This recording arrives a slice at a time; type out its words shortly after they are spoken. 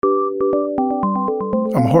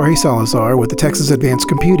I'm Jorge Salazar with the Texas Advanced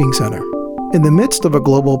Computing Center. In the midst of a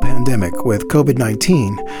global pandemic with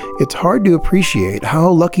COVID-19, it's hard to appreciate how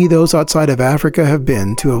lucky those outside of Africa have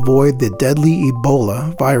been to avoid the deadly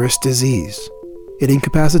Ebola virus disease. It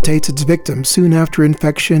incapacitates its victims soon after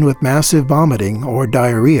infection with massive vomiting or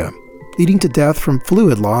diarrhea, leading to death from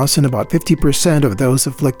fluid loss in about 50% of those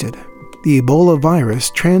afflicted. The Ebola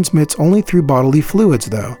virus transmits only through bodily fluids,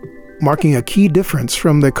 though, marking a key difference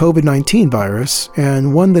from the COVID-19 virus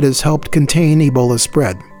and one that has helped contain Ebola's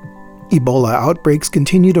spread. Ebola outbreaks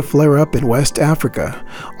continue to flare up in West Africa,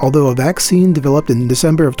 although a vaccine developed in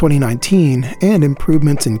December of 2019 and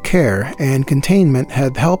improvements in care and containment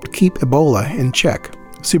have helped keep Ebola in check.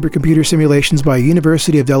 Supercomputer simulations by a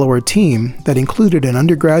University of Delaware team that included an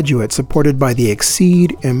undergraduate supported by the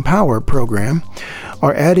Exceed Empower program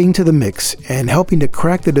are adding to the mix and helping to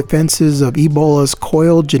crack the defenses of Ebola's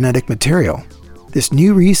coiled genetic material. This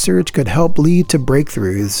new research could help lead to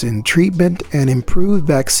breakthroughs in treatment and improved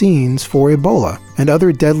vaccines for Ebola and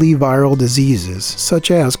other deadly viral diseases,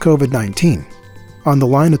 such as COVID-19. On the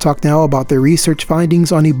line to talk now about their research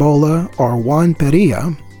findings on Ebola are Juan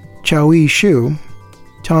Perea, Chaoyi Xu,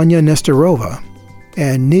 Tanya Nestorova,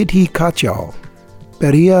 and Nidhi Katyal.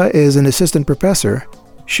 Perea is an assistant professor,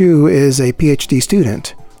 Xu is a PhD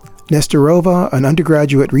student, Nestorova an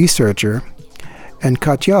undergraduate researcher, and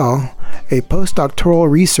Katyal a postdoctoral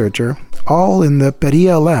researcher, all in the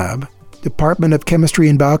Perea Lab, Department of Chemistry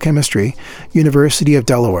and Biochemistry, University of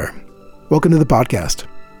Delaware. Welcome to the podcast.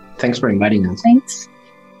 Thanks for inviting us. Thanks.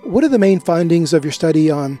 What are the main findings of your study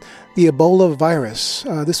on the Ebola virus?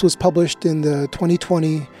 This was published in the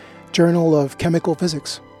 2020 Journal of Chemical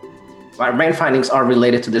Physics. Our main findings are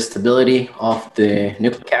related to the stability of the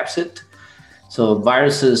nucleocapsid. So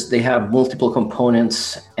viruses, they have multiple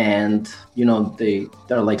components and,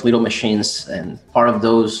 they're like little machines, and part of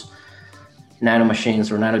those nanomachines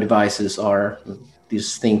or nanodevices are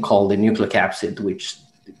this thing called the nucleocapsid, which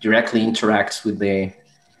directly interacts with the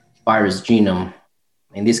virus genome.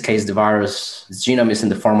 In this case, the virus genome is in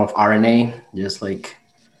the form of RNA, just like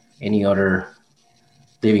any other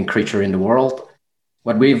living creature in the world.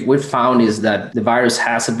 What we've found is that the virus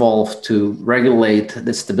has evolved to regulate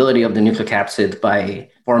the stability of the nucleocapsid by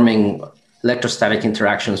forming electrostatic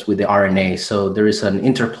interactions with the RNA. So there is an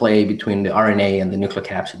interplay between the RNA and the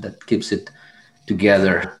nucleocapsid that keeps it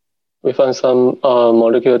together. We found some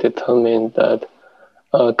molecule determined that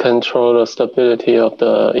control the stability of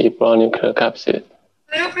the Ebola nucleocapsid.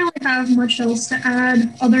 I don't really have much else to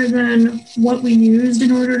add other than what we used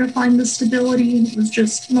in order to find the stability. It was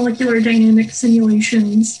just molecular dynamic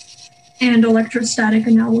simulations and electrostatic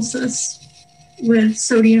analysis with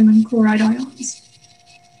sodium and chloride ions.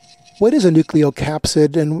 What is a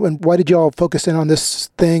nucleocapsid and why did you all focus in on this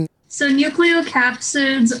thing? So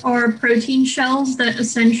nucleocapsids are protein shells that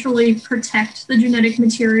essentially protect the genetic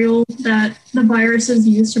material that the viruses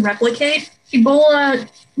use to replicate. Ebola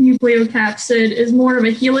nucleocapsid is more of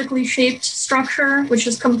a helically shaped structure, which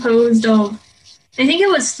is composed of, I think it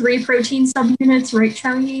was 3 protein subunits, right,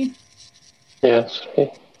 Chaoyi? Yes.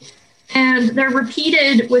 And they're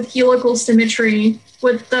repeated with helical symmetry,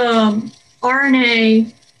 with the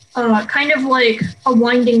RNA kind of like a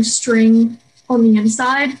winding string on the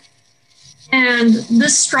inside. And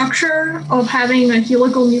this structure of having a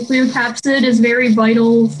helical nucleocapsid is very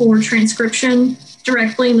vital for transcription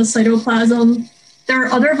directly in the cytoplasm. There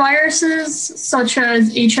are other viruses, such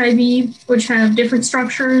as HIV, which have different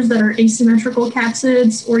structures that are asymmetrical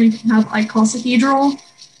capsids, or you can have icosahedral.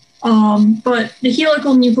 But the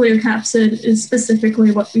helical nucleocapsid is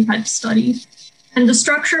specifically what we had to study. And the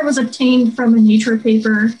structure was obtained from a Nature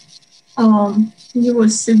paper. I think it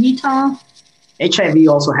was Sugita. HIV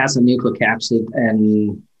also has a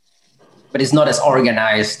nucleocapsid, but it's not as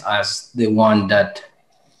organized as the one that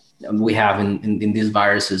we have in these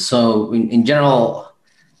viruses. So in general,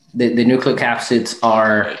 the nucleocapsids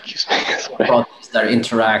are proteins that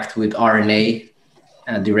interact with RNA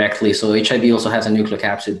directly. So HIV also has a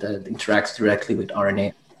nucleocapsid that interacts directly with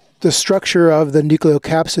RNA. The structure of the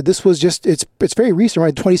nucleocapsid, this was just, it's very recent,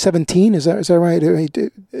 right? 2017, is that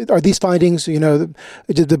right? Are these findings,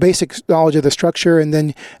 the basic knowledge of the structure, and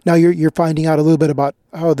then now you're finding out a little bit about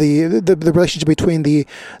how the relationship between the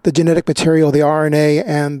genetic material, the RNA,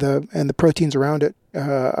 and the proteins around it,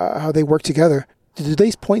 how they work together. Do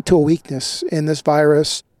they point to a weakness in this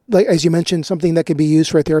virus? Like, as you mentioned, something that could be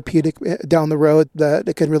used for a therapeutic down the road, that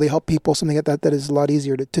it could really help people, something that is a lot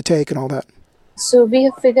easier to take and all that. So we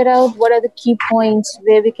have figured out what are the key points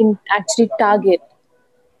where we can actually target.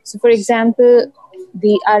 So for example,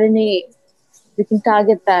 the RNA, we can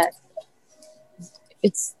target that.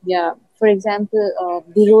 For example,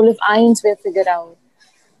 the role of ions we have figured out.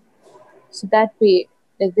 So that way,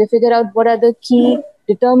 like they figure out what are the key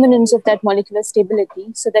determinants of that molecular stability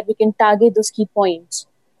so that we can target those key points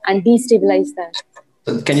and destabilize that.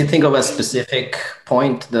 So can you think of a specific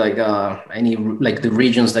point, like any like the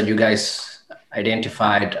regions that you guys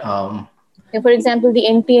identified? For example, the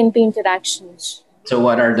NP-NP interactions. So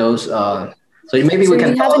what are those? So maybe we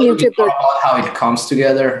can talk about how it comes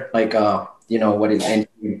together, like what is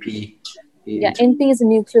NP-NP? Yeah, NP is a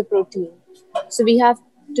nuclear protein. So we have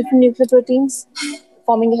different nuclear proteins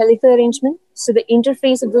forming a helical arrangement. So the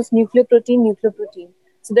interface of those nuclear protein.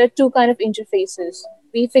 So there are two kind of interfaces.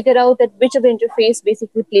 We figure out that which of the interface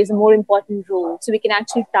basically plays a more important role. So we can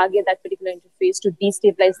actually target that particular interface to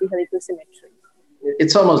destabilize the helical symmetry.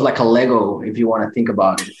 It's almost like a Lego, if you want to think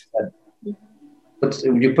about it.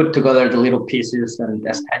 You put together the little pieces, and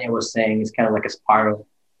as Tanya was saying, it's kind of like a spiral,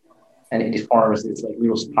 and it forms this like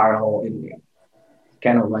little spiral. And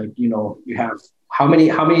kind of like you have how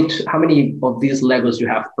many of these Legos you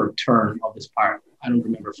have per turn of the spiral? I don't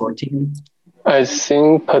remember. 14. I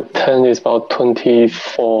think per turn is about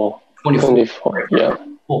 24. 24, yeah.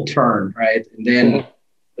 Full turn, right? And then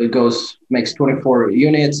it makes 24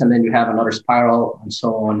 units, and then you have another spiral, and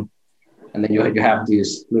so on. And then you have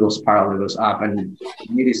this little spiral that goes up. And what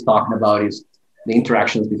Neil is talking about is the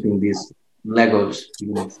interactions between these Legos,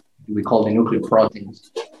 we call the nuclear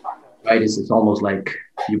proteins, right? It's almost like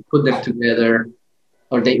you put them together,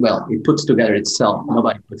 it puts together itself.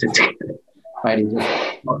 Nobody puts it together, right? It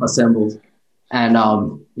just assembles. And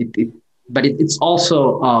it's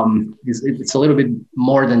also it's a little bit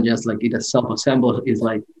more than just like it self-assembles. It's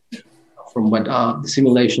like from what the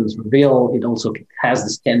simulations reveal, it also has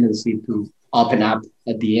this tendency to open up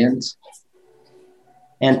at the end.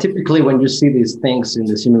 And typically when you see these things in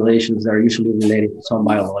the simulations, they're usually related to some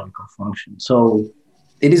biological function. So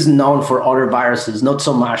it is known for other viruses, not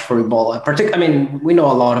so much for Ebola. We know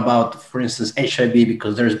a lot about, for instance, HIV,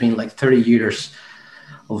 because there's been like 30 years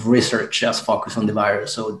of research just focused on the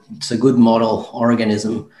virus. So it's a good model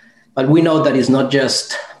organism. But we know that it's not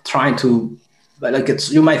just trying to,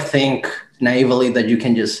 you might think naively that you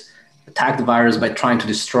can just attack the virus by trying to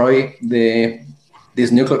destroy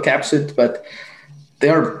this nuclear capsid, but they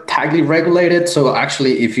are tightly regulated. So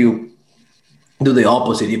actually, if you do the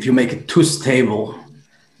opposite, if you make it too stable,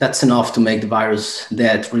 that's enough to make the virus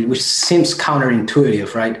dead, which seems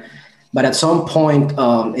counterintuitive, right? But at some point,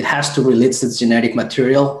 it has to release its genetic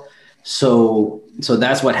material. So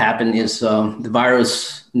that's what happened is the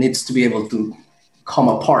virus needs to be able to come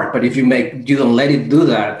apart. But if you don't let it do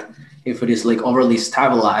that, if it is like overly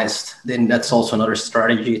stabilized, then that's also another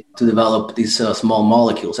strategy to develop these small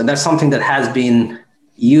molecules. And that's something that has been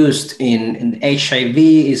used in HIV,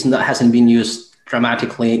 hasn't been used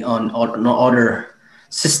dramatically on other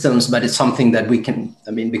systems, but it's something that we can,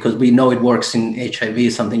 because we know it works in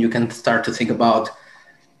HIV, something you can start to think about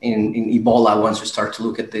in Ebola once you start to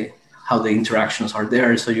look at how the interactions are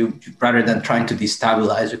there. So you rather than trying to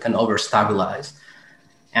destabilize, you can overstabilize.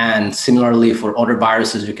 And similarly for other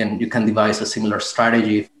viruses, you can devise a similar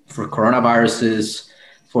strategy for coronaviruses,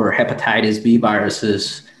 for hepatitis B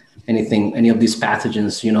viruses, any of these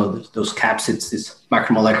pathogens, those capsids, these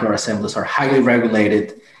macromolecular assemblies are highly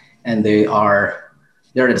regulated, and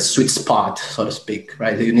they're at a sweet spot, so to speak,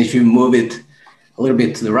 right? And if you move it a little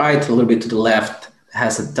bit to the right, a little bit to the left, it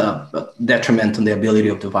has a detriment on the ability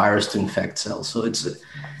of the virus to infect cells. So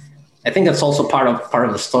I think that's also part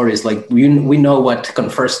of the story. Is like we know what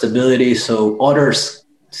confers stability, so other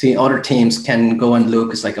teams can go and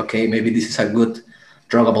look. It's like, okay, maybe this is a good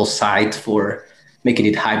druggable site for making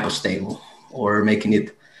it hypostable or making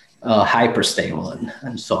it hyperstable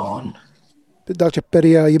and so on. Dr.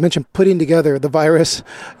 Perea, you mentioned putting together the virus,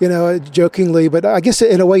 jokingly, but I guess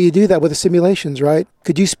in a way you do that with the simulations, right?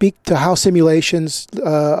 Could you speak to how simulations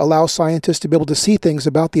allow scientists to be able to see things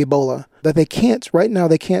about the Ebola that they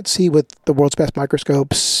can't see with the world's best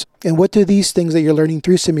microscopes? And what do these things that you're learning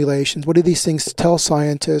through simulations, what do these things tell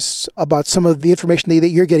scientists about some of the information that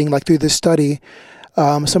you're getting, like through this study?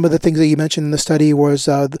 Some of the things that you mentioned in the study was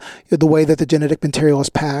the way that the genetic material is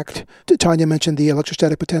packed. Tanya mentioned the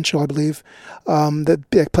electrostatic potential, I believe,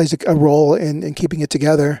 that plays a role in keeping it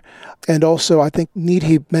together. And also, I think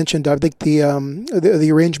Needhi mentioned, the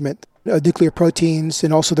arrangement, nuclear proteins,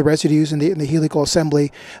 and also the residues in the helical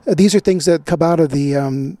assembly. These are things that come out of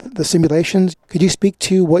the simulations. Could you speak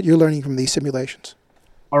to what you're learning from these simulations?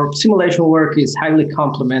 Our simulation work is highly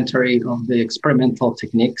complementary of the experimental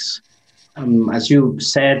techniques. As you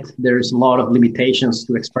said, there's a lot of limitations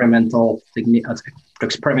to experimental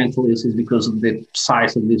uses because of the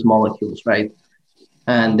size of these molecules, right?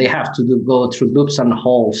 And they have to go through loops and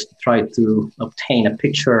holes to try to obtain a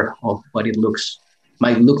picture of what it looks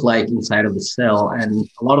might look like inside of the cell. And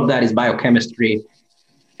a lot of that is biochemistry.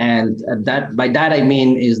 And that by that, I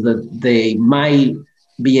mean is that they might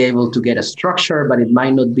be able to get a structure, but it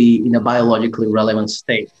might not be in a biologically relevant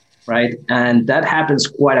state, right? And that happens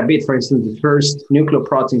quite a bit. For instance, the first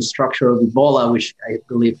nucleoprotein structure of Ebola, which I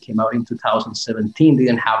believe came out in 2017,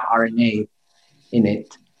 didn't have RNA in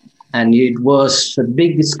it. And it was a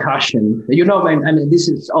big discussion. You know, I mean, this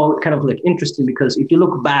is all kind of like interesting because if you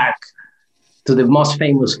look back to the most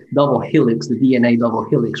famous double helix, the DNA double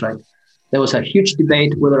helix, right? There was a huge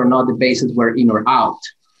debate whether or not the bases were in or out.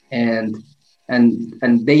 And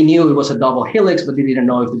they knew it was a double helix, but they didn't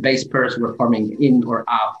know if the base pairs were forming in or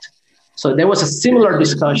out. So there was a similar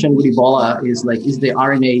discussion with Ebola, is the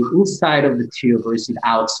RNA inside of the tube or is it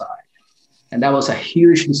outside? And that was a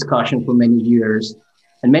huge discussion for many years.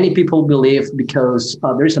 And many people believe because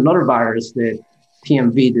there is another virus, the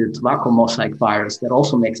TMV, the tobacco mosaic virus, that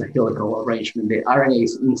also makes a helical arrangement. The RNA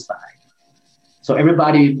is inside. So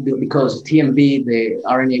everybody, because TMV, the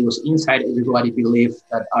RNA was inside, everybody believed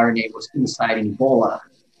that RNA was inside in Ebola.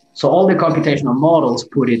 So all the computational models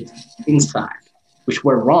put it inside, which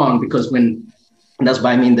were wrong because that's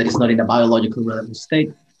why I mean that it's not in a biologically relevant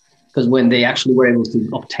state. Because when they actually were able to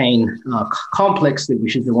obtain complex,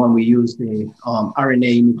 which is the one we use, the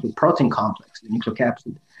RNA nucleoprotein complex, the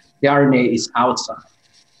nucleocapsid, the RNA is outside.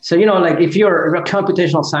 So, you know, like if you're a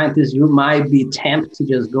computational scientist, you might be tempted to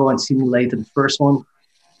just go and simulate the first one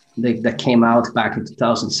that came out back in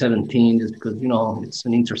 2017, just because, you know, it's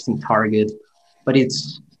an interesting target, but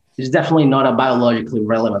it's definitely not a biologically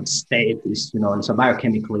relevant state. It's, you know, it's a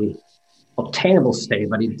biochemically obtainable state,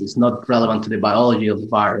 but it is not relevant to the biology of the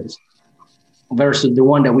virus, versus the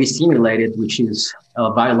one that we simulated, which is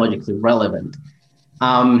biologically relevant.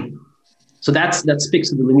 So that speaks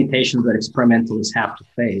to the limitations that experimentalists have to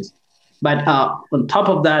face. But on top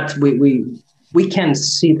of that, we can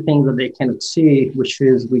see things that they cannot see, which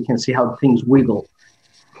is we can see how things wiggle.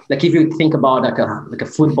 Like if you think about like a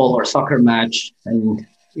football or soccer match, and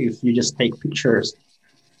if you just take pictures,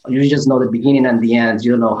 you just know the beginning and the end.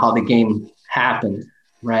 You don't know how the game happened,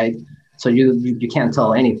 right? So you can't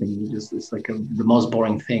tell anything. It's like the most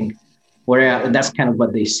boring thing. Where that's kind of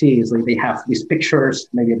what they see is like they have these pictures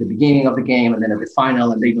maybe at the beginning of the game and then at the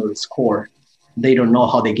final, and they know the score. They don't know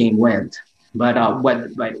how the game went. But what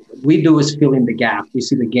we do is fill in the gap. We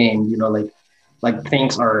see the game, you know, like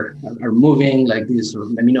things are moving, like these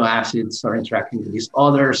amino acids are interacting with these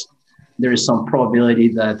others. There is some probability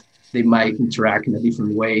that they might interact in a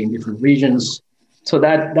different way in different regions. So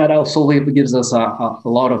that also gives us a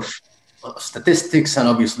lot of statistics and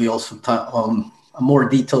obviously also a more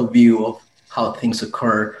detailed view of how things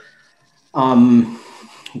occur. And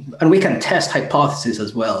we can test hypotheses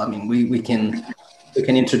as well. I mean, we can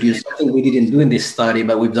introduce something we didn't do in this study,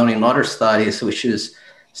 but we've done in other studies, which is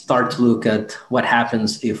start to look at what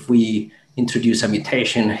happens if we introduce a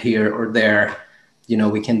mutation here or there. You know,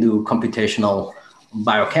 we can do computational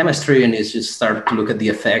biochemistry, and it's just start to look at the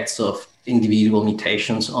effects of individual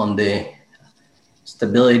mutations on the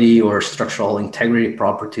stability or structural integrity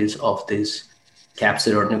properties of these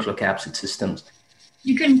capsid or nucleocapsid systems.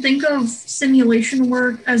 You can think of simulation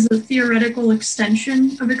work as a theoretical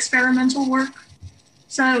extension of experimental work.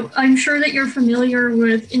 So I'm sure that you're familiar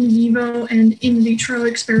with in vivo and in vitro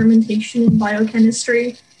experimentation in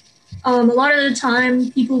biochemistry. A lot of the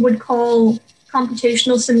time, people would call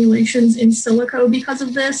computational simulations in silico because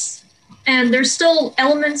of this. And there's still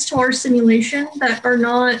elements to our simulation that are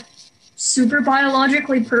not super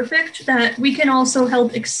biologically perfect that we can also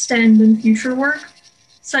help extend in future work,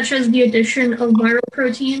 such as the addition of viral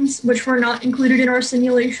proteins, which were not included in our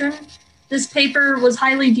simulation. This paper was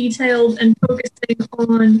highly detailed and focusing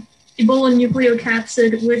on Ebola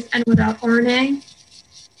nucleocapsid with and without RNA.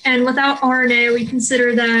 And without RNA, we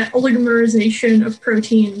consider that oligomerization of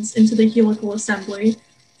proteins into the helical assembly.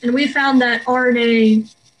 And we found that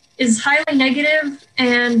RNA is highly negative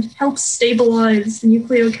and helps stabilize the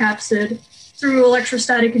nucleocapsid through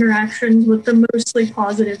electrostatic interactions with the mostly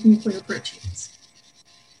positive nucleoproteins.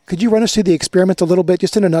 Could you run us through the experiment a little bit,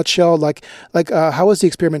 just in a nutshell? Like how was the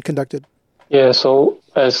experiment conducted? Yeah, so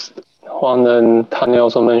as Juan and Tanya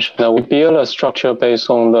also mentioned, we built a structure based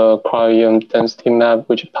on the cryo-EM density map,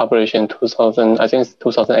 which published in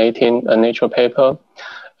 2018, a Nature paper.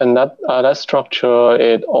 And that structure,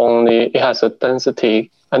 it has a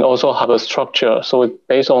density and also have a structure. So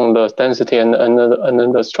based on the density and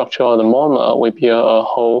then the structure of the monomer, we build a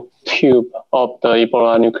whole tube of the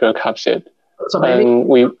Ebola nucleocapsid. So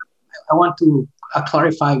maybe I want to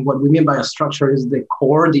clarify what we mean by a structure is the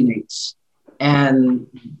coordinates. And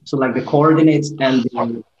so like the coordinates and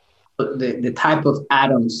the type of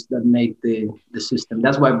atoms that make the system.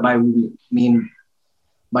 That's what we mean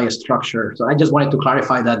by a structure. So I just wanted to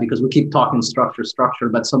clarify that because we keep talking structure,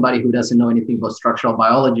 but somebody who doesn't know anything about structural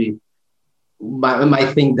biology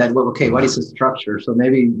might think that, well, okay, what is a structure? So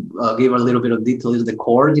maybe give a little bit of detail is the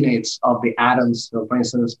coordinates of the atoms. So for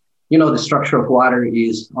instance, the structure of water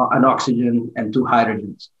is an oxygen and two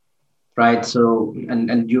hydrogens, right? So,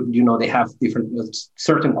 and they have different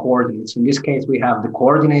certain coordinates. In this case, we have the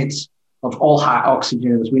coordinates of all high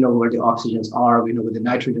oxygens. We know where the oxygens are. We know where the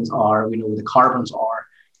nitrogens are. We know where the carbons are.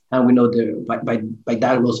 And we know by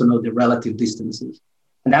that, we also know the relative distances.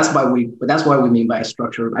 And that's why we mean by a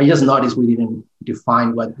structure. I just noticed we didn't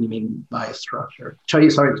define what we mean by a structure. Sorry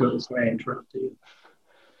to interrupt you.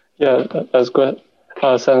 Yeah, that's good.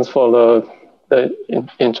 Thanks for the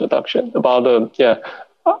introduction about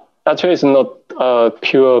actually it's not a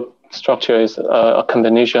pure structure. It's a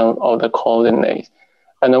combination of the coordinates.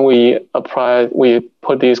 And then we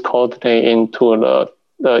put these coordinates into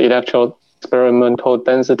the electron experimental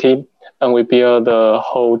density, and we build the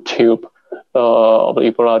whole tube of the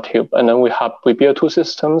Ebola tube. And then we build two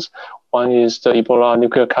systems. One is the Ebola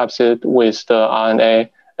nuclear capsid with the RNA,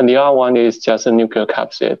 and the other one is just a nuclear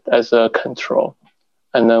capsid as a control.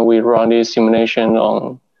 And then we run this simulation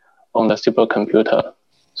on the supercomputer.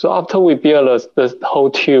 So after we build the whole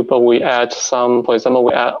tube, we add some, for example,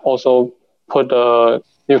 we also put the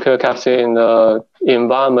nuclear capsid in the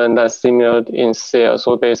environment that's similar in cell.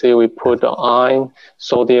 So basically we put the iron,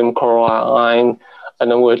 sodium chloride ion,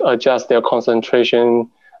 and then we adjust their concentration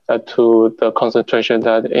to the concentration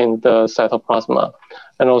that in the cytoplasma.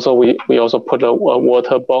 And also we also put a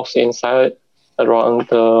water box inside around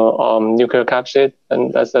the nuclear capsid,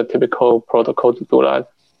 and that's a typical protocol to do that.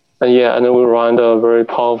 And then we run the very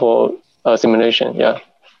powerful simulation. Yeah.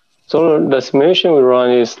 So the simulation we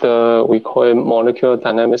run is we call it molecular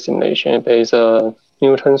dynamic simulation based on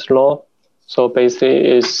Newton's law. So basically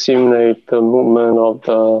it simulates the movement of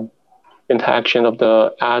the interaction of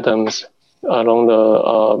the atoms along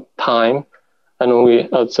the time, and we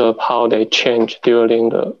observe how they change during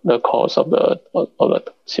the course of the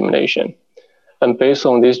simulation. And based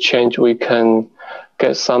on this change, we can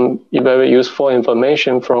get some very useful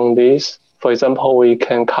information from this. For example, we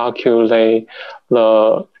can calculate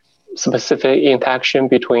the specific interaction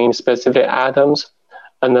between specific atoms.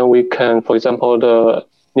 And then we can, for example, the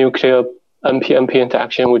nuclear NP-NP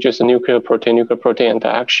interaction, which is a nuclear protein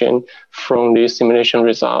interaction from the simulation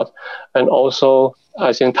result. And also,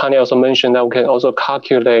 I think Tanya also mentioned that we can also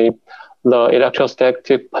calculate the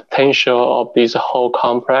electrostatic potential of this whole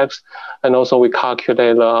complex. And also we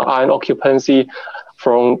calculate the ion occupancy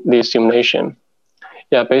from the simulation.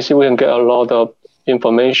 Yeah, basically we can get a lot of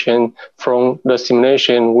information from the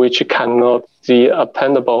simulation which cannot be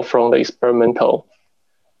obtainable from the experimental.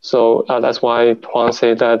 So that's why Huang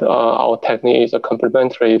said that our technique is a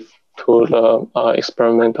complementary to the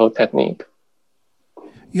experimental technique.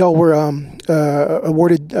 Y'all were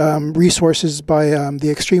awarded resources by the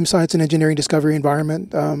Extreme Science and Engineering Discovery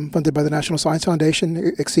Environment, funded by the National Science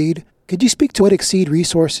Foundation, EXCEED. Could you speak to what EXCEED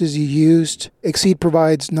resources you used? EXCEED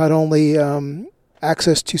provides not only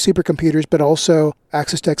access to supercomputers, but also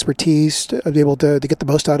access to expertise to be able to get the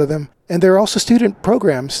most out of them. And there are also student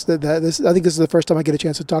programs. I think this is the first time I get a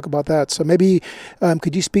chance to talk about that. So maybe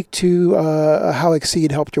could you speak to how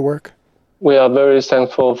EXCEED helped your work? We are very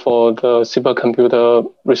thankful for the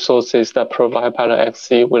supercomputer resources that provide by the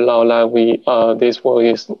EXCEED. Without that, this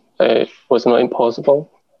work was not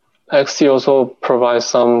impossible. EXCEED also provides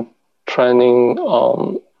some training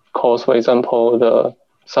course, for example,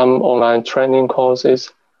 some online training courses,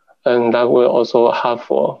 and that will also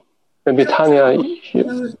helpful. Maybe Tanya,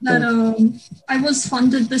 I was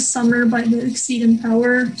funded this summer by the EXCEED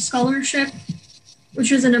Empower Scholarship,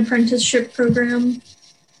 which is an apprenticeship program.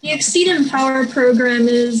 The EXCEED Empower program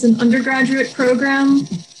is an undergraduate program,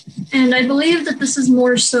 and I believe that this is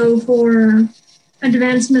more so for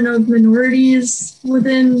advancement of minorities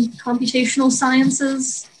within computational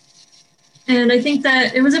sciences. And I think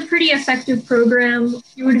that it was a pretty effective program.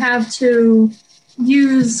 You would have to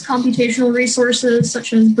use computational resources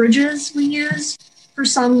such as Bridges we used for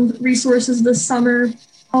some resources this summer.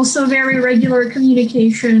 Also very regular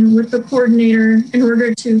communication with the coordinator in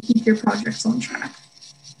order to keep your projects on track.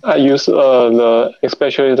 I use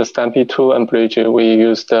especially the Stampede2 and Bridge. We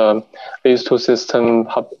used these two systems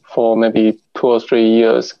for maybe 2 or 3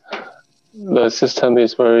 years. The system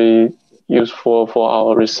is very useful for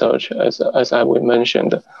our research, as we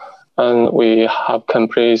mentioned. And we have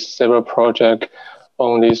completed several projects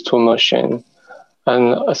on these two machines.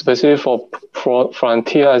 And especially for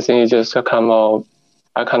Frontier, I think it just came out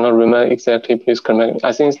I cannot remember exactly, please correct me.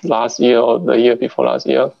 I think it's last year or the year before last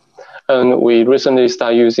year. And we recently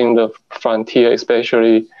started using the Frontier,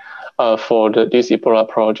 especially for this Ebola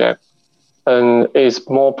project. And it's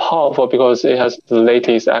more powerful because it has the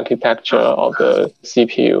latest architecture of the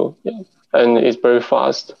CPU. Yeah. And it's very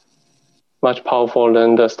fast, much powerful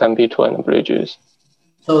than the Stampede 2 and the Bridges.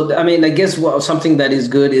 So, I mean, I guess something that is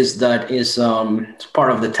good is that is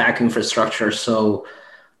part of the TAC infrastructure. So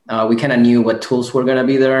we kind of knew what tools were going to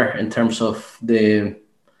be there in terms of the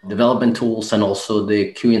development tools and also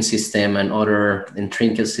the queuing system and other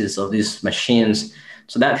intricacies of these machines.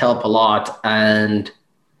 So that helped a lot. And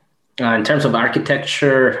in terms of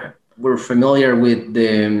architecture, we're familiar with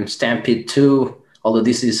the Stampede 2, although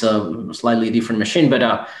this is a slightly different machine.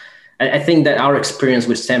 But I think that our experience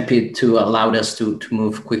with Stampede 2 allowed us to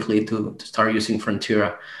move quickly to start using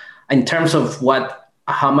Frontier. In terms of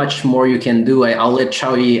how much more you can do, I'll let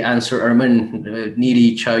Xiaoyi answer. Ermin,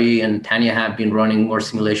 Nidhi, Xiaoyi, and Tanya have been running more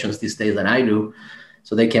simulations these days than I do.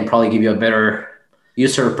 So they can probably give you a better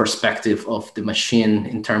user perspective of the machine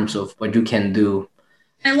in terms of what you can do.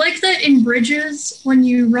 I like that in Bridges, when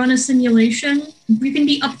you run a simulation, you can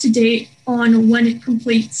be up to date on when it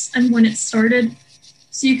completes and when it started.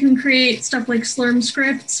 So you can create stuff like Slurm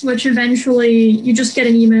scripts, which eventually you just get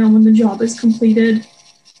an email when the job is completed.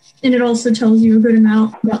 And it also tells you a good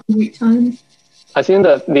amount about the wait time. I think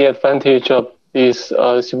that the advantage of these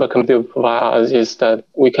supercomputer providers is that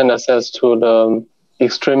we can access to the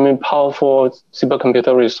extremely powerful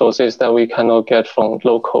supercomputer resources that we cannot get from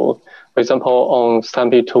local. For example, on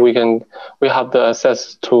Stampede 2, we have the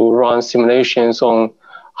access to run simulations on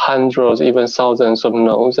hundreds, even thousands of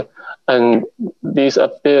nodes. And this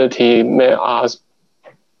ability made us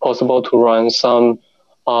possible to run some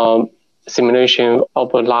simulation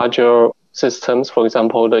of larger systems, for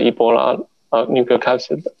example, the Ebola nuclear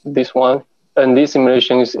capsid, this one. And this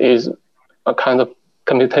simulation is a kind of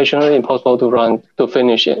computationally impossible to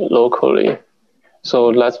finish it locally.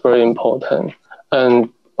 So that's very important. And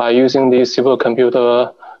by using these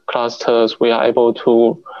supercomputer clusters, we are able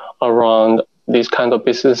to run these kind of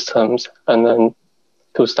big systems and then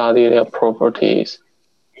to study their properties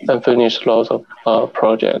and finish lots of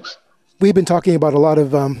projects. We've been talking about a lot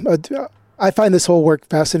of. I find this whole work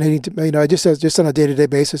fascinating. Just on a day-to-day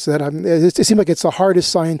basis. That it seems like it's the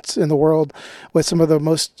hardest science in the world, with some of the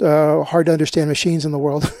most hard to understand machines in the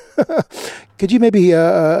world. Could you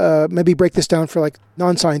maybe break this down for like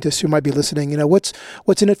non-scientists who might be listening?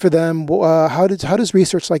 What's in it for them? How does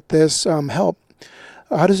research like this help?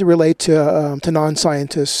 How does it relate to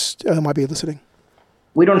non-scientists who might be listening?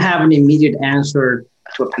 We don't have an immediate answer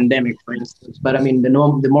to a pandemic, for instance. But I mean, the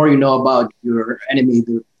more you know about your enemy,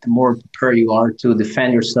 the more prepared you are to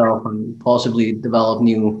defend yourself and possibly develop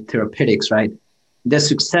new therapeutics, right? The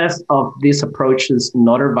success of these approaches in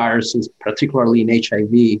other viruses, particularly in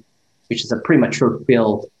HIV, which is a premature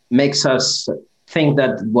field, makes us think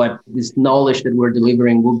that what this knowledge that we're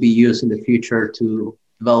delivering will be used in the future to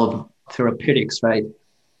develop therapeutics, right?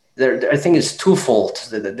 I think it's twofold.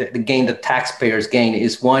 The gain that taxpayers gain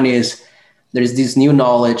is, one is there's this new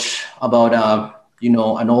knowledge about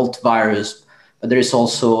an old virus, but there is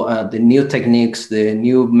also the new techniques, the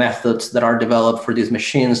new methods that are developed for these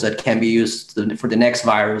machines that can be used for the next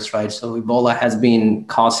virus, right? So Ebola has been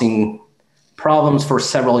causing problems for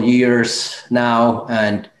several years now,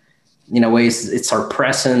 and in a way it's our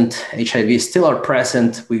present. HIV is still our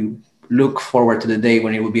present. We look forward to the day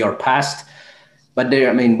when it will be our past. But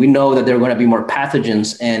we know that there are going to be more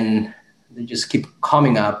pathogens, and they just keep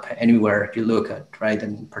coming up anywhere you look at, right?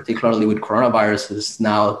 And particularly with coronaviruses,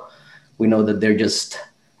 now we know that they're just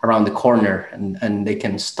around the corner and they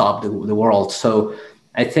can stop the world. So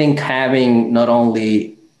I think having not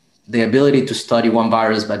only the ability to study one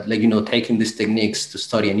virus, but taking these techniques to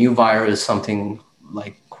study a new virus, something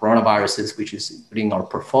like coronaviruses, which is in our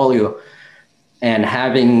portfolio, and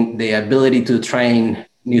having the ability to train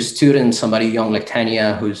new students, somebody young like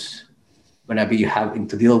Tanya, who's going to be having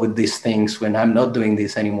to deal with these things when I'm not doing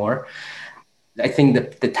this anymore. I think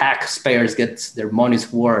that the taxpayers get their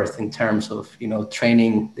money's worth in terms of,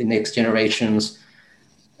 training the next generations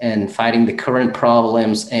and fighting the current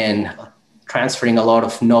problems and transferring a lot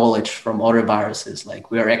of knowledge from other viruses.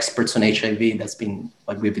 Like, we are experts on HIV. That's been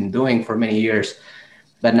what we've been doing for many years.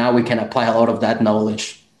 But now we can apply a lot of that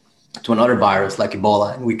knowledge to another virus like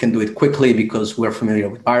Ebola. And we can do it quickly because we're familiar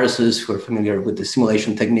with viruses, we're familiar with the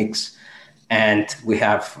simulation techniques, and we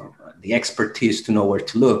have the expertise to know where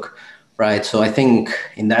to look, right? So I think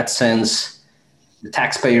in that sense, the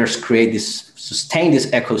taxpayers sustain this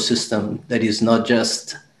ecosystem that is not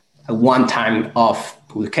just a one-time off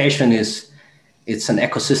publication, is it's an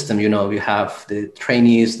ecosystem. You have the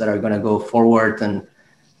trainees that are going to go forward and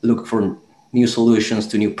look for new solutions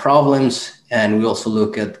to new problems. And we also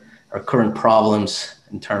look at our current problems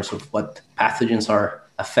in terms of what pathogens are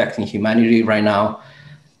affecting humanity right now.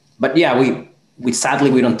 But yeah, we sadly,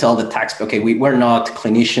 we don't tell the taxpayer, okay, we're not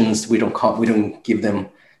clinicians. We don't give them,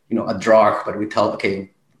 a drug, but we tell,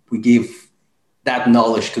 okay, we give that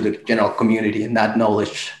knowledge to the general community, and that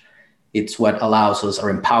knowledge, it's what allows us or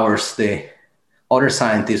empowers the other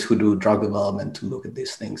scientists who do drug development to look at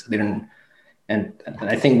these things. And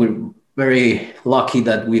I think we're very lucky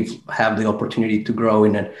that we've had the opportunity to grow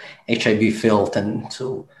in an HIV field. And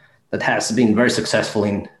so that has been very successful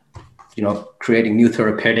in, creating new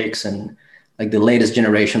therapeutics, and like the latest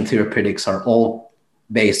generation therapeutics are all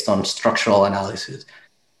based on structural analysis.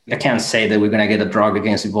 I can't say that we're going to get a drug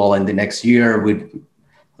against Ebola in the next year with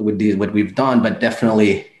what we've done, but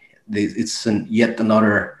definitely it's yet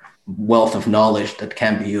another wealth of knowledge that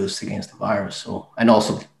can be used against the virus. So, and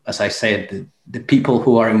also, as I said, the people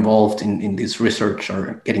who are involved in this research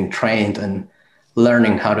are getting trained and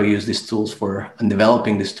learning how to use these tools and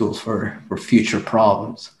developing these tools for future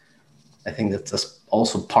problems. I think that's just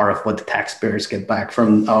also part of what the taxpayers get back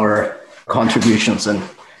from our contributions,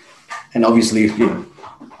 and obviously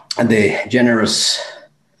the generous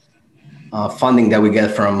funding that we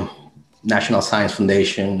get from National Science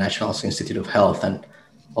Foundation, National Institute of Health, and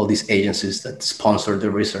all these agencies that sponsor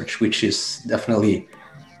the research, which is definitely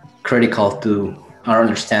critical to our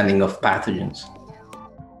understanding of pathogens.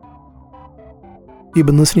 You've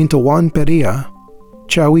been listening to Juan Perea,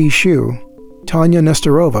 Chaoyi Xu, Tanya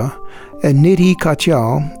Nestorova, and Nidhi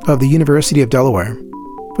Katyal of the University of Delaware.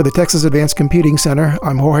 For the Texas Advanced Computing Center,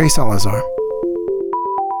 I'm Jorge Salazar.